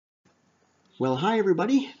Well, hi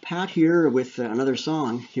everybody. Pat here with another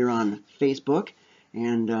song here on Facebook,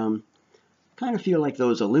 and kind of feel like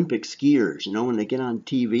those Olympic skiers, when they get on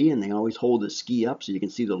TV and they always hold the ski up so you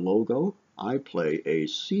can see the logo. I play a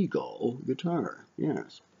seagull guitar.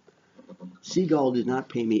 Yes. Seagull did not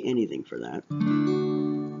pay me anything for that.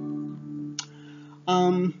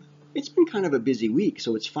 It's been kind of a busy week,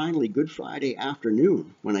 so it's finally Good Friday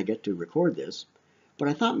afternoon when I get to record this. But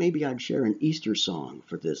I thought maybe I'd share an Easter song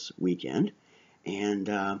for this weekend. And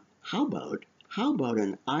how about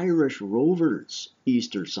an Irish Rovers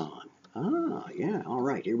Easter song? Ah, yeah, all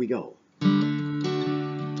right, here we go. I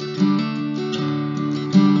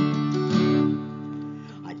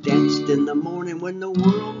danced in the morning when the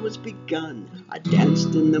world was begun. I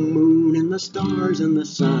danced in the moon and the stars and the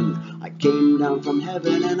sun. I came down from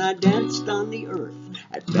heaven and I danced on the earth.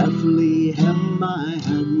 At Bethlehem I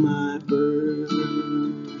had my birth.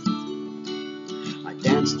 I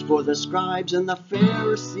danced for the scribes and the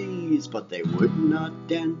Pharisees, but they would not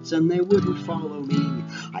dance and they wouldn't follow me.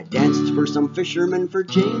 I danced for some fishermen, for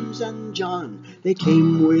James and John. They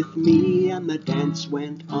came with me and the dance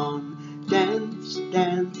went on. Dance,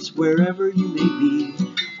 dance, wherever you may be.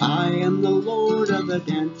 I am the Lord of the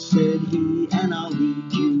dance, said he, and I'll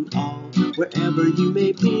lead you all. Wherever you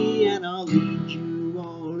may be, and I'll lead you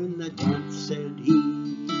all in the dance, said he.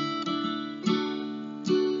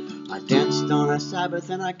 I danced on a Sabbath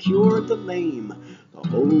and I cured the lame. The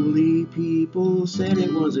holy people said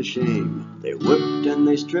it was a shame. They whipped and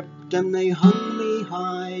they stripped and they hung me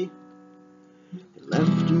high. They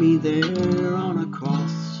left me there on a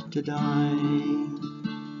cross to die.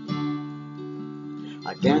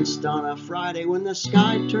 I danced on a Friday when the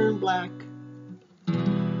sky turned black.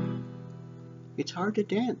 It's hard to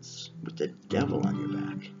dance with the devil on your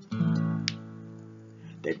back.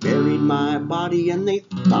 They buried my body and they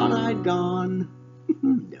thought I'd gone.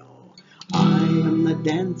 No, I am the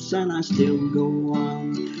dance and I still go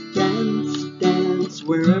on. Dance, dance,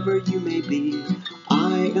 wherever you may be.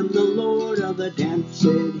 I am the Lord of the dance,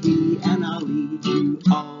 said he, and I'll lead you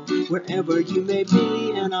all. Wherever you may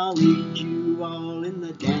be, and I'll lead you all in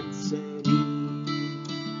the dance, said he.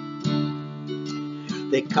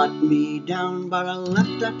 They cut me down, but I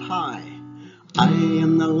left up high. I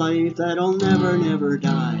am the life that'll never, never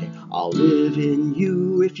die. I'll live in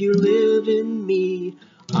you if you live in me.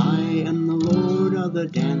 I am the Lord of the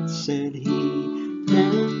dance, said he.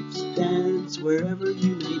 Dance, dance, wherever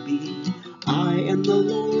you may be. I am the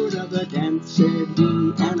Lord of the dance, said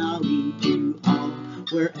he, and I'll lead you all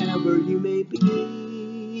wherever you may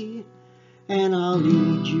be. And I'll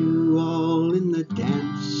lead you all in the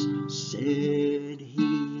dance, said he.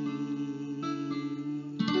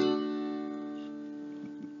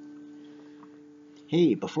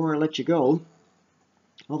 Hey, before I let you go,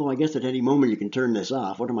 although I guess at any moment you can turn this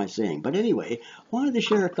off, what am I saying? But anyway, I wanted to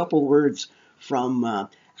share a couple words from,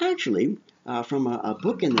 from a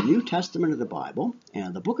book in the New Testament of the Bible,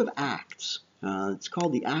 the book of Acts. It's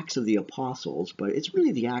called the Acts of the Apostles, but it's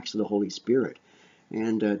really the Acts of the Holy Spirit.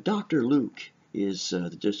 And Dr. Luke is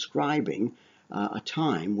describing a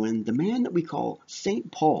time when the man that we call St.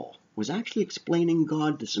 Paul was actually explaining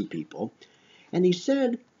God to some people. And he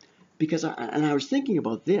said, because I was thinking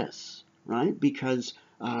about this, right? Because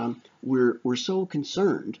we're so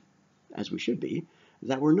concerned, as we should be,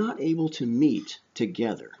 that we're not able to meet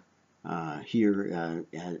together here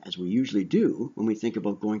as we usually do when we think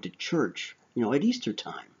about going to church, at Easter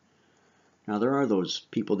time. Now, there are those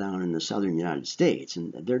people down in the southern United States,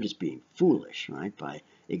 and they're just being foolish, right, by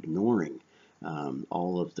ignoring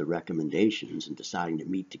all of the recommendations and deciding to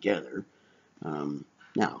meet together.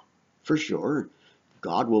 Now, for sure,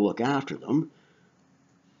 God will look after them.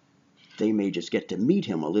 They may just get to meet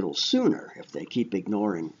him a little sooner if they keep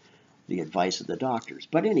ignoring the advice of the doctors.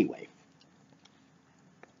 But anyway,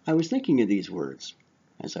 I was thinking of these words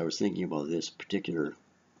as I was thinking about this particular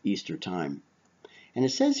Easter time. And it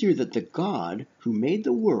says here that the God who made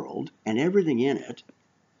the world and everything in it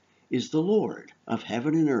is the Lord of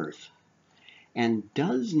heaven and earth, and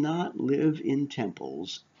does not live in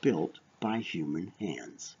temples built by human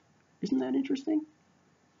hands. Isn't that interesting?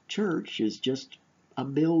 Church is just a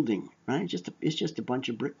building, right? It's just a bunch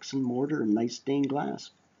of bricks and mortar and nice stained glass.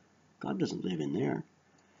 God doesn't live in there.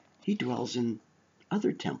 He dwells in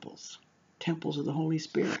other temples of the Holy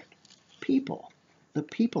Spirit, people, the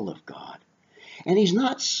people of God. And he's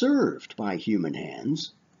not served by human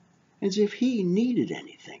hands as if he needed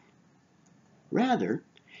anything. Rather,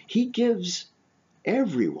 he gives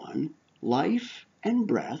everyone life and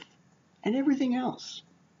breath and everything else.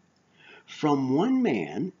 From one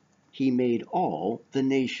man, he made all the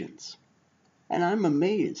nations. And I'm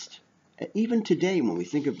amazed Even today, when we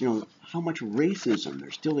think of how much racism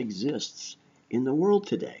there still exists in the world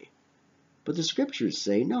today. But the scriptures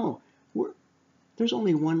say, no, there's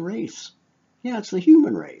only one race. Yeah, it's the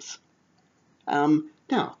human race.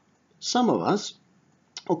 Now, some of us,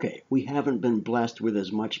 okay, we haven't been blessed with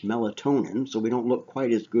as much melatonin, so we don't look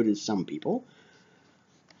quite as good as some people.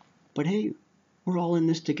 But hey, we're all in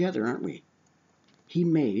this together, aren't we? He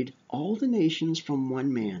made all the nations from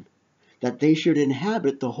one man, that they should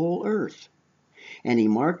inhabit the whole earth. And he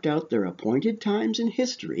marked out their appointed times in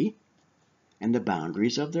history and the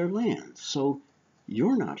boundaries of their lands. So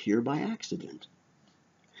you're not here by accident.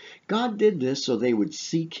 God did this so they would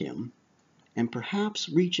seek him and perhaps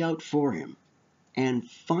reach out for him and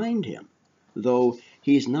find him, though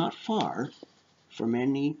he's not far from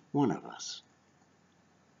any one of us.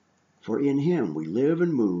 For in him we live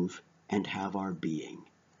and move and have our being.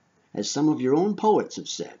 As some of your own poets have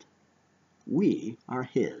said, we are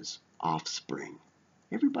his offspring.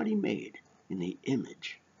 Everybody made in the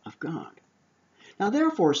image of God. Now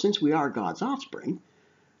therefore, since we are God's offspring,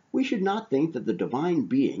 we should not think that the divine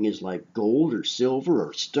being is like gold or silver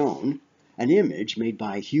or stone, an image made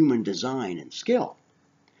by human design and skill.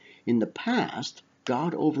 In the past,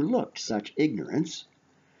 God overlooked such ignorance,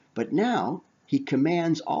 but now he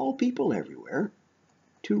commands all people everywhere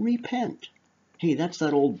to repent. Hey, that's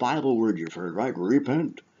that old Bible word you've heard, right?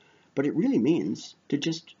 Repent. But it really means to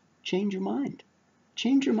just change your mind.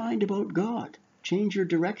 Change your mind about God. Change your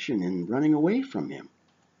direction in running away from him.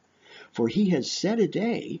 For he has set a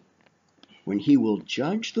day when he will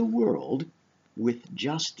judge the world with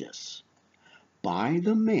justice by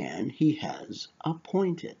the man he has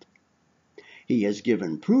appointed. He has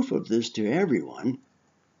given proof of this to everyone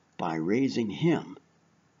by raising him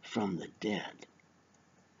from the dead.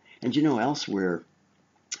 And elsewhere,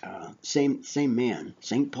 same man,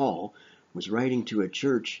 St. Paul, was writing to a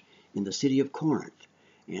church in the city of Corinth.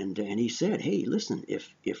 And he said, hey, listen,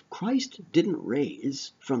 if Christ didn't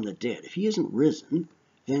raise from the dead, if he isn't risen,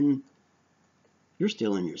 then you're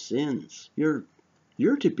still in your sins. You're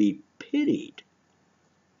to be pitied.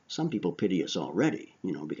 Some people pity us already,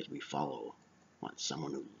 because we follow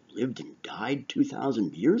someone who lived and died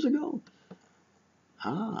 2,000 years ago?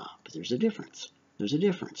 But there's a difference. There's a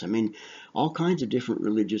difference. I mean, all kinds of different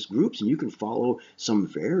religious groups, and you can follow some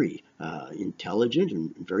very intelligent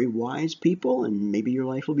and very wise people, and maybe your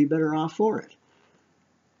life will be better off for it.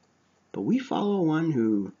 But we follow one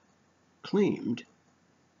who claimed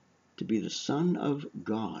to be the Son of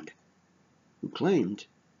God, who claimed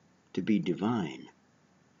to be divine.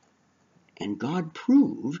 And God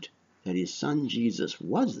proved that his Son Jesus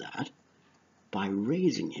was that by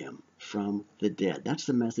raising him from the dead. That's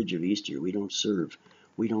the message of Easter. We don't serve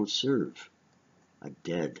a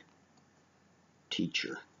dead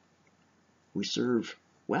teacher. We serve,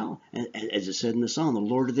 as it said in the song, the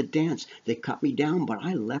Lord of the dance. They cut me down, but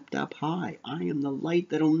I leapt up high. I am the light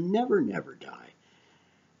that'll never, never die.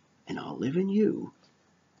 And I'll live in you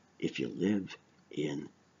if you live in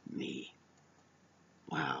me.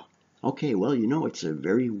 Wow. Okay, well, it's a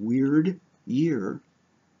very weird year,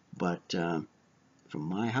 but from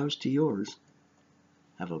my house to yours,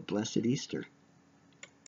 have a blessed Easter.